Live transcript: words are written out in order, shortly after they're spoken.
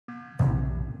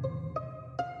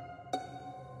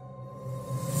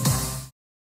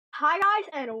Hi guys,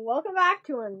 and welcome back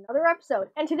to another episode.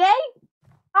 And today,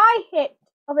 I hit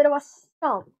a bit of a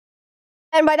stump.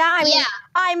 And by that I mean,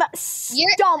 I'm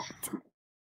stumped.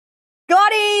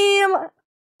 Got him!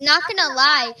 Not gonna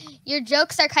lie, your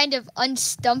jokes are kind of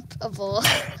unstumpable.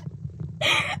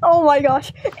 Oh my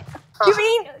gosh. You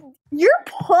mean, your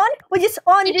pun was just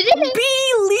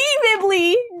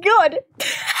unbelievably good.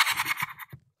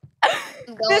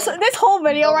 This whole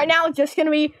video right now is just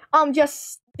gonna be,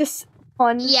 just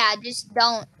fun. Yeah, just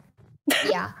don't.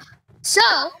 Yeah. So,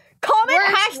 comment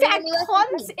hashtag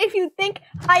puns if you think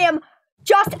I am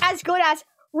just as good as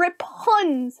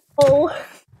Rapunzel.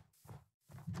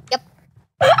 Yep.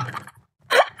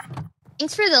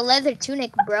 Thanks for the leather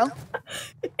tunic, bro.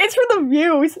 It's for the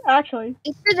views, actually.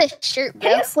 Thanks for the shirt, bro.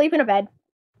 Can you sleep in a bed?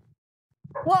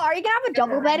 Well, are you gonna have a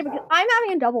double bed? Because I'm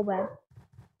having a double bed.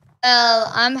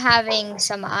 I'm having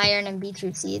some iron and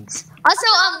beetroot seeds. Also,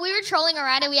 we were trolling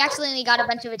around and we accidentally got a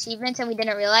bunch of achievements and we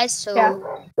didn't realize, so yeah,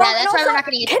 that's why we're not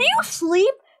gonna get. Can you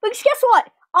sleep? Because guess what?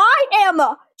 I am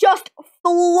just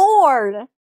floored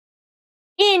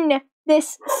in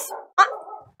this.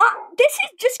 This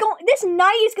is just going. This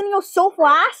night is gonna go so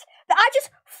fast that I just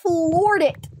floored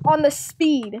it on the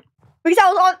speed because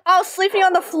I was sleeping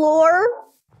on the floor.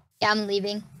 Yeah, I'm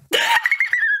leaving.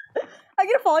 I'm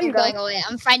gonna follow you. I'm going away.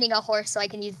 I'm finding a horse so I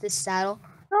can use this saddle.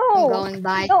 No. I'm going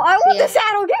by. No, I want the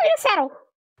saddle. Give me the saddle.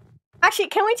 Actually,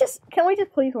 can we just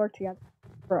please work together,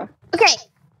 bro? Okay.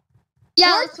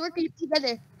 Yeah, let's work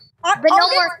together. But no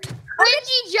more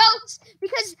cringy jokes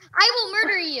because I will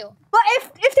murder you. But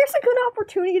if there's a good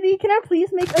opportunity, can I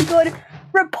please make a good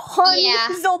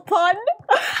Rapunzel pun?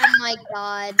 Oh my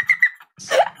god.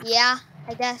 Yeah,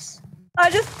 I guess.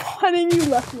 I'm just punning you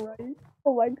left and right.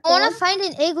 Oh my god. I want to find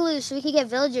an igloo so we can get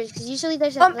villagers because usually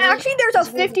there's a actually there's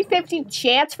a 50-50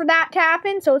 chance for that to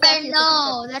happen. So it's I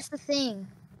know, that's the thing.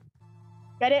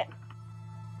 Get it?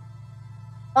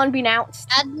 Unbeknownst.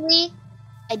 Sadly,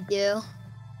 I do.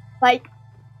 Like,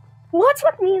 what's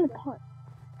with me in the pun?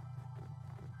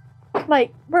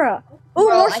 Like, bruh. Ooh,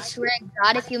 bro, I swear to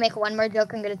God, if you make one more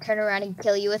joke, I'm gonna turn around and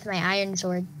kill you with my iron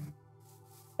sword.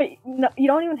 Wait, no, you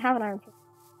don't even have an iron sword.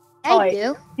 I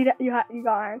do. You got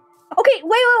iron. Okay,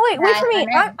 wait for me.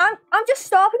 I'm just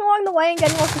stopping along the way and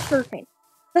getting off the sugarcane.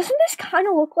 Doesn't this kind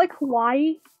of look like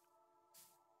Hawaii?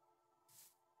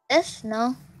 This?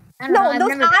 No. No,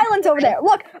 those islands over there.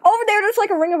 Look, over there, there's like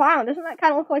a ring of islands. Doesn't that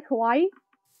kind of look like Hawaii?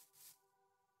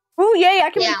 Ooh, yay, I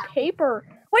can make paper.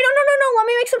 Wait, no, let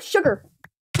me make some sugar.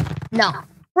 No.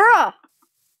 Bruh.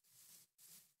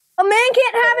 A man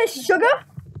can't have his sugar?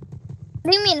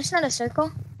 What do you mean? It's not a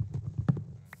circle?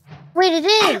 Wait, it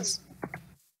is.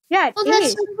 Yeah, it is.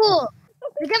 That's so cool.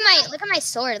 Look at my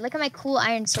sword. Look at my cool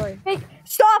iron sword. Hey,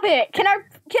 stop it. Can I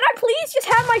please just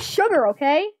have my sugar,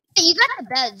 okay? Hey, you got the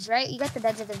beds, right? You got the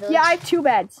beds at the village. Yeah, I have 2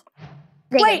 beds.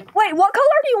 Wait, what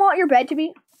color do you want your bed to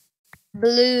be?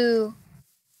 Blue.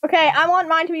 Okay, I want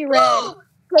mine to be red.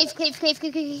 Cave. Wait for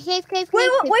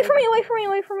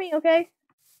me, okay?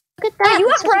 Look at that. Hey, you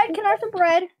got bread? Can I have some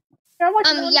bread? Yeah,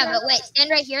 but wait, stand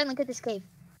right here and look at this cave.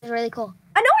 It's really cool.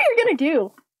 I know what you're gonna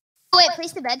do. Oh, wait,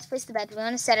 place the beds. We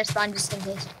want to set our spawn just in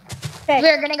case. Okay.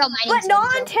 We're gonna go mining. But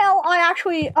not until I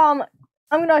actually, I'm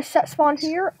gonna set spawn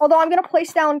here. Although I'm gonna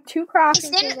place down 2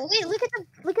 crafting tables. Wait, look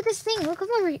at this thing.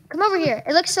 Come over here.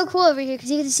 It looks so cool over here because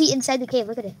you can see inside the cave.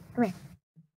 Look at it. Come here.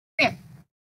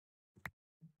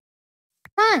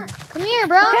 Come here,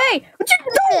 bro. Okay.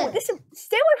 No,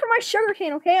 stay away from my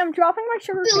sugarcane, okay? I'm dropping my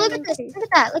sugarcane. Look at this. Look at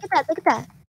that. Look at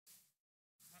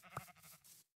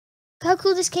how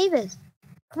cool this cave is.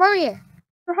 Come over here.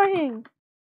 Trying.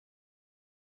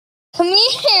 Come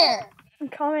here. I'm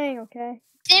coming, okay?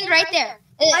 Stand right there.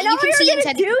 I know what you're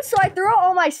gonna do, so I threw out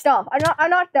all my stuff. I'm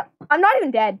not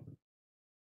even dead.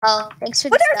 Oh, thanks for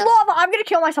But there's lava. I'm gonna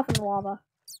kill myself in the lava.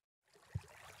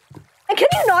 And can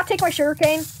you not take my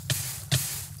sugarcane?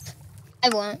 I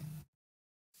won't.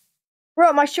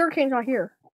 Bro, my sugarcane's not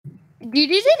here. Bro,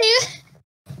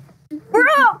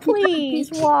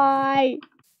 please. Why?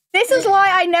 This is why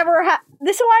I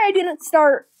didn't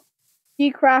start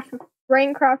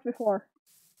GrainCraft before.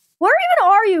 Where even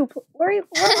are you? Where are you?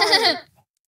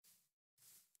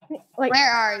 Like, where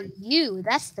are you?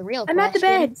 That's the real question. I'm at the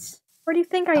beds. Where do you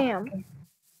think I am? Okay.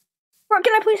 Bro,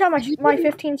 can I please have my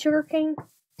 15 sugarcane?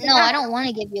 No, I don't want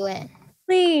to give you it.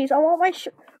 Please, I want my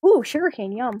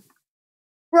sugarcane, yum.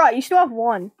 Bro, you still have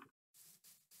 1.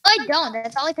 I don't.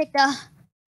 That's all I picked up.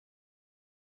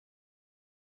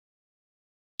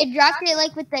 It dropped it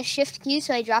like with the shift key,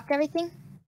 so I dropped everything.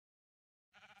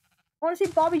 I want to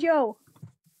see Bobby Joe.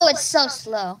 Oh, it's so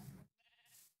slow.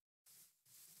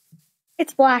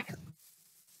 It's black.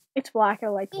 It's black. I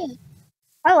like it.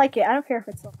 I like it. I don't care if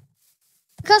it's slow.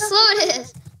 Look how slow it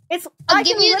is. I'll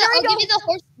give you the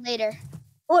horse later.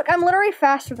 Look, I'm literally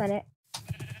faster than it.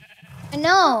 I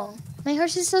know. My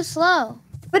horse is so slow.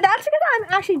 But that's because I'm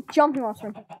actually jumping off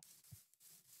something.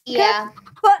 Yeah.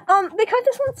 But because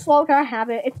this one's slow, can I have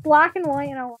it? It's black and white,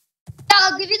 and I want. Yeah,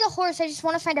 I'll give you the horse. I just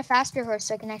want to find a faster horse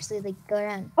so I can actually like go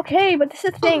around. Okay, but this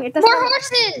is the thing. It doesn't. More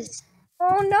horses.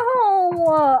 Oh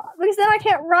no! Because then I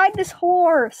can't ride this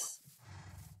horse.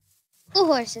 2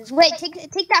 horses. Wait, take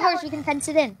that horse. We can fence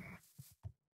it in.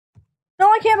 No,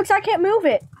 I can't because I can't move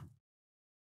it.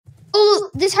 Oh,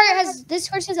 this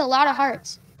horse has a lot of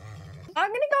hearts. I'm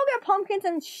gonna go get pumpkins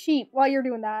and sheep while you're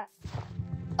doing that. Okay.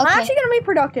 I'm actually gonna be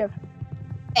productive.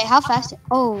 Okay, how fast?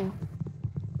 Oh.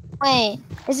 Wait,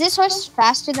 is this horse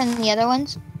faster than the other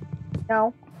ones?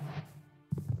 No.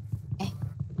 Okay.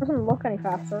 Doesn't look any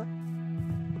faster.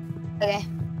 Okay.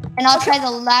 And I'll try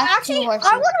the last 2 horses.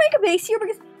 I want to make a base here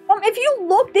because if you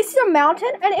look, this is a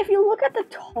mountain, and if you look at the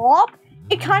top,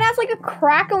 it kind of has like a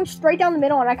crack going straight down the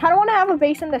middle, and I kind of want to have a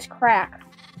base in this crack.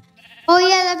 Oh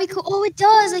yeah, that'd be cool. Oh, it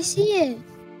does. I see it.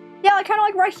 Yeah, like kind of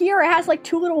like right here, it has like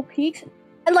 2 little peaks,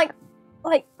 and like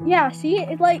yeah, see it?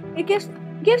 It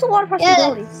gives a lot of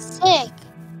possibilities. Yeah, that's sick.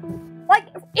 Like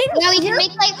Yeah, we can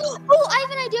make like. Oh, I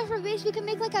have an idea for a base. We can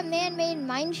make like a man-made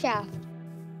mine shaft.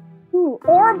 Ooh,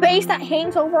 or a base that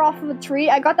hangs over off of a tree.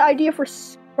 I got the idea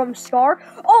from Scar.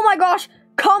 Oh my gosh!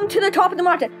 Come to the top of the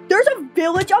mountain. There's a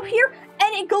village up here,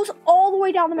 and it goes all the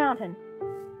way down the mountain.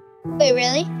 Wait,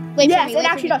 really? Wait, yes, it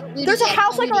actually does. There's a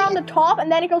house like around the top,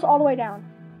 and then it goes all the way down.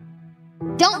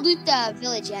 Don't loot the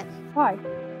village yet. Why?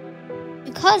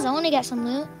 Because I want to get some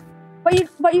loot.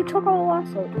 But you took all the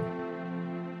last loot.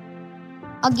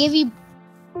 I'll give you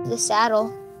the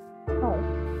saddle. Oh.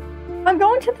 I'm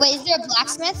going to. Wait, is there a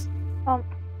blacksmith?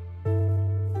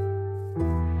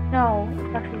 No,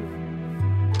 actually.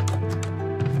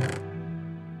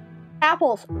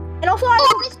 Apples. And also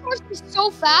this horse is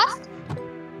so fast.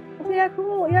 Yeah,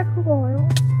 cool. I don't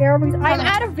care because I'm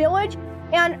at a village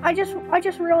and I just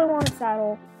really want a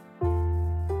saddle.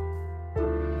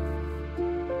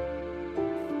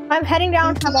 I'm heading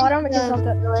down to the bottom because of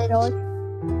the village.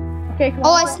 Okay, come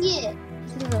on. I see it. I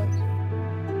see the village.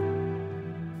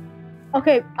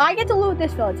 Okay, I get to loot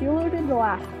this village. You looted the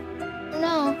last one.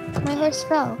 No, my horse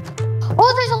fell.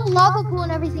 Oh, there's a lava pool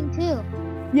and everything too.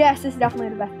 Yes, this is definitely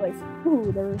the best place.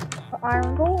 Ooh, there's the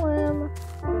iron golem.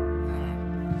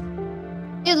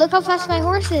 Dude, look how fast my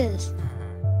horse is.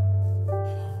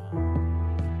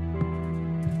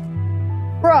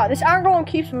 Bruh, this iron golem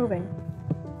keeps moving.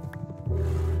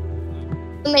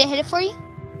 Want me to hit it for you?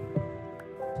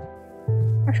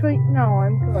 Actually, no,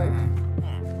 I'm good.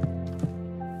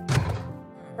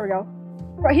 There we go.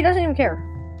 Right, he doesn't even care.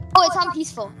 Oh, it's on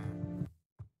peaceful.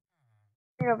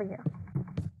 Get over here.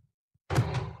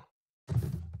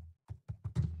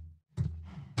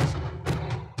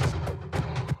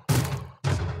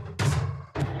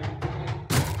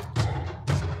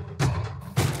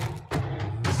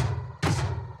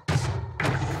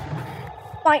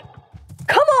 Fine.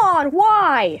 Come on,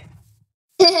 why?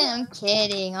 I'm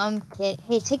kidding.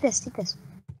 Hey, take this.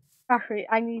 Actually,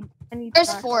 I need. There's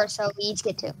that. 4, so we each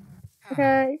get 2.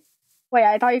 Okay. Wait,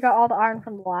 I thought you got all the iron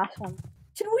from the last one.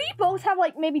 Should we both have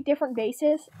like maybe different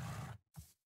bases?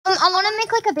 I want to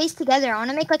make like a base together. I want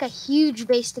to make like a huge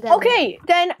base together. Okay,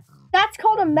 then that's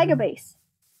called a mega base.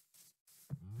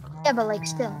 Yeah, but like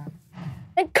still.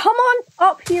 And come on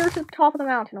up here to the top of the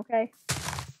mountain, okay?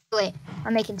 Wait,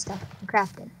 I'm making stuff. I'm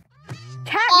crafting.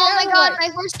 Cat, Oh my god, my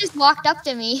horse just walked up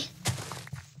to me.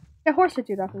 The horses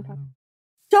do that sometimes.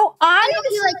 So I'm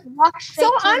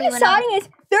deciding is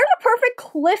there's a perfect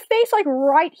cliff face like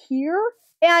right here,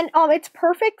 and it's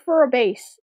perfect for a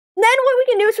base. And then what we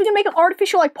can do is we can make an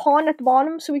artificial like pond at the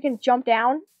bottom so we can jump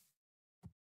down.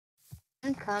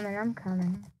 I'm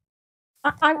coming.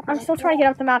 I'm still trying to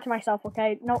get up the mountain myself.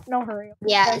 Okay, no hurry.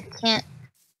 Yeah, I can't.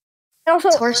 And also,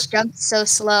 this horse jumps so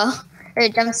slow, or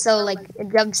it jumps so like it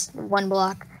jumps 1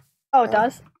 block. Oh, it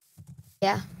does.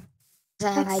 Yeah.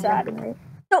 That's sad.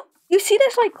 So you see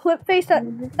this like cliff face that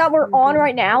we're on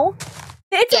right now?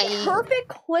 It's a perfect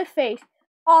cliff face.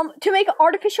 To make an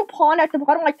artificial pond at the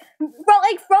bottom, like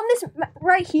from this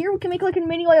right here, we can make like a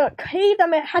mini like a cave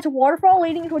that has a waterfall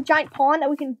leading into a giant pond that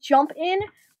we can jump in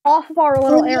off of our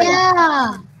little area.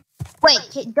 Yeah. Wait,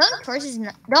 don't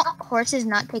horses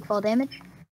not take fall damage?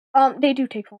 They do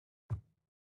take fall.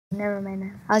 Never mind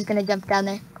that. I was gonna jump down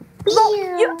there. Although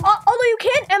you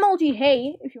can MLG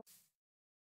hay if you.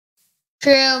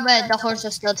 True, but the horse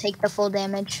will still take the full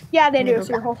damage. Yeah, they do. So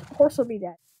your horse will be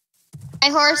dead. My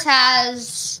horse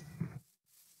has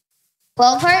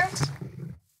 12 hearts.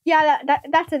 Yeah,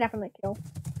 that's a definite kill.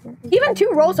 Even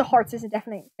 2 rows of hearts is a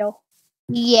definite kill.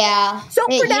 Yeah. So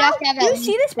for now, you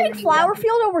see this big flower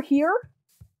field over here?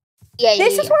 Yeah,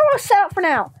 This is where we'll set up for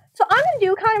now. So I'm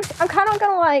kind of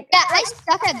gonna like. Yeah, I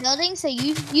suck at building, so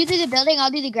you do the building, I'll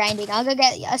do the grinding. I'll go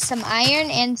get some iron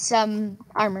and some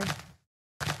armor.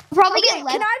 Probably get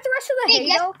lead. Can I have the rest of the hay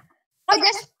though?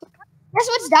 Guess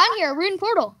what's down here? A ruined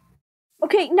portal.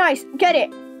 Okay, nice. Get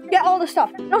it. Get all the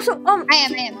stuff. No, so I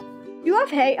am. You have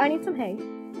hay. I need some hay.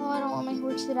 Oh, I don't want my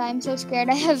horse to die. I'm so scared.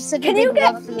 I have such Can a you big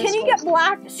love for this Can you horse. get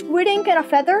black squid ink and a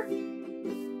feather?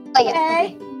 Oh, yeah.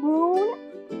 Okay. Moon.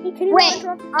 Can you Wait.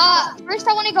 First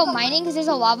I want to go mining because there's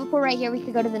a lava pool right here. We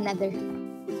could go to the Nether.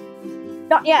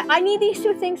 Not yet. I need these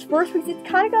 2 things first because it's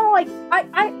kind of gonna like I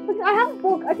have a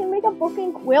book. I can make a book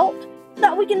and quilt so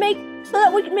that we can make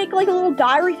like a little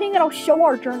diary thing that'll show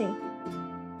our journey.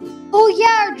 Oh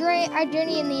yeah, our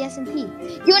journey in the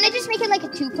SNP. You want to just make it like a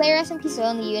 2-player SNP so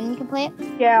only you and me can play it?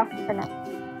 Yeah. Or not?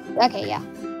 Okay, yeah.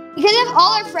 Because if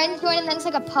all our friends join and then it's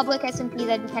like a public SMP,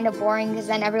 that'd be kind of boring because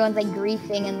then everyone's like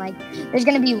griefing and like there's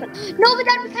gonna be no, but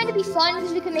that would kind of be fun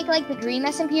because we could make like the dream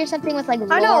SMP or something with like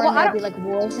lore and there'd be like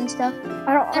wolves and stuff.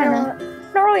 I don't know.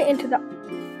 I'm not really into that.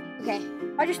 Okay.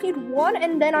 I just need 1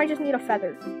 and then I just need a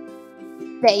feather.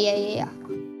 Yeah.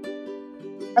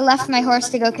 I left my horse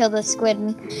to go kill the squid.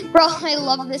 And, bro, I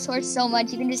love this horse so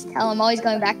much. You can just tell I'm always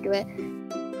going back to it.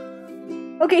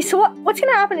 Okay, so what's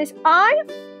gonna happen is I'm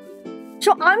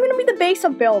gonna be the base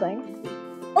of building.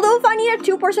 Although if I need a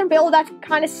 2-person build, that's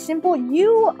kind of simple.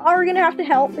 You are gonna have to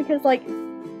help because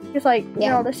you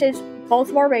know, this is both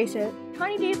of our bases.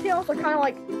 Tiny details are kind of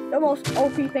like the most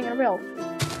OP thing in a build.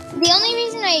 The only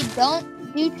reason I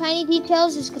don't do tiny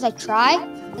details is because I try,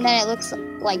 and then it looks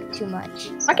like too much.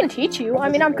 So. I can teach you. I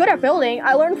mean, I'm good at building.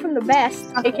 I learned from the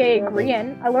best, aka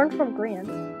Grian. I learned from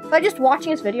Grian. By just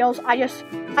watching his videos, I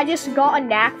just got a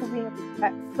knack for being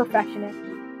a perfectionist.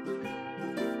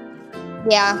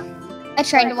 Yeah, I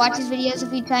tried to watch his videos a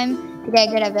few times to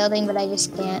get good at building, but I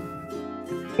just can't.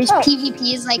 This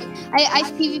PvP is like,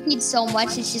 I've PvP'd so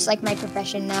much, it's just like my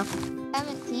profession now.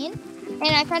 17, and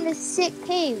I found a sick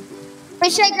cave.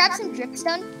 But should I grab some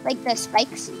dripstone, like the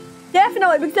spikes?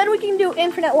 Definitely, because then we can do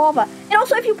infinite lava. And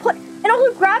also, grab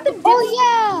the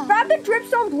grab the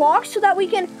dripstone blocks so that we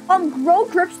can grow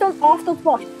dripstone off those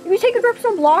blocks. If you take a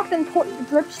dripstone block and put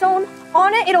dripstone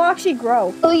on it, it'll actually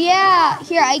grow. Oh yeah,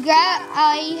 here I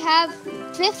have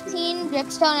 15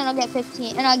 dripstone and I'll get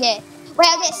 16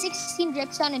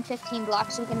 dripstone and 15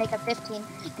 blocks so we can make a 15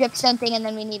 dripstone thing and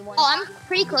then we need 1. Oh, I'm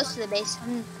pretty close to the base.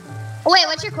 Oh wait,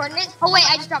 what's your coordinates? Oh wait,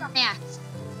 I just dropped my axe.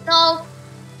 No.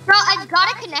 Bro, I've got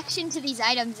a connection to these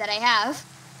items that I have.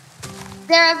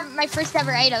 They're my first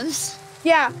ever items.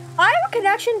 Yeah, I have a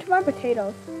connection to my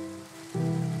potatoes.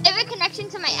 I have a connection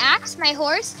to my axe, my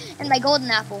horse, and my golden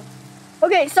apple.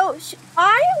 Okay, so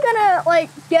I am gonna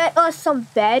get us some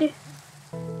bed.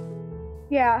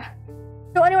 Yeah.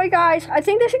 So anyway, guys, I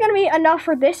think this is gonna be enough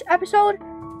for this episode.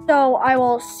 So I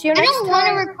will see you next time. I don't want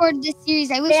to record this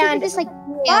series. I wish we could just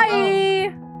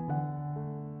bye.